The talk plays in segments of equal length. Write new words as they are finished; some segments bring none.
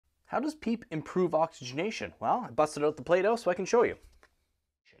How does PEEP improve oxygenation? Well, I busted out the Play-Doh so I can show you.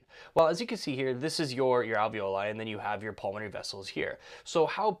 Well, as you can see here, this is your alveoli, and then you have your pulmonary vessels here. So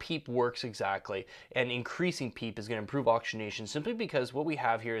how PEEP works exactly, and increasing PEEP is going to improve oxygenation simply because what we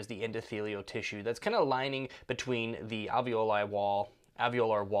have here is the endothelial tissue that's kind of lining between the alveolar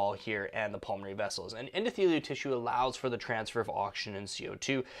wall here and the pulmonary vessels. And endothelial tissue allows for the transfer of oxygen and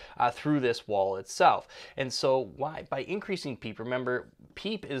CO2 through this wall itself. And so by increasing PEEP, remember,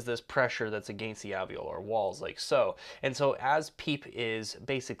 PEEP is this pressure that's against the alveolar walls like so. And so as PEEP is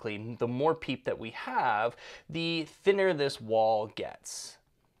basically, the more PEEP that we have, the thinner this wall gets.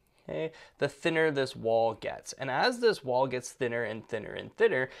 Okay, the thinner this wall gets. And as this wall gets thinner and thinner and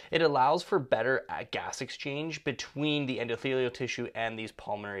thinner, it allows for better gas exchange between the endothelial tissue and these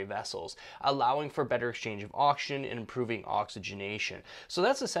pulmonary vessels, allowing for better exchange of oxygen and improving oxygenation. So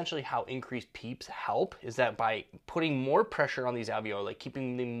that's essentially how increased PEEPs help, is that by putting more pressure on these alveoli,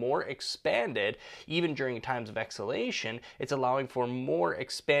 keeping them more expanded, even during times of exhalation, it's allowing for more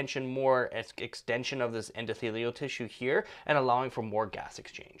expansion, more extension of this endothelial tissue here, and allowing for more gas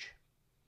exchange.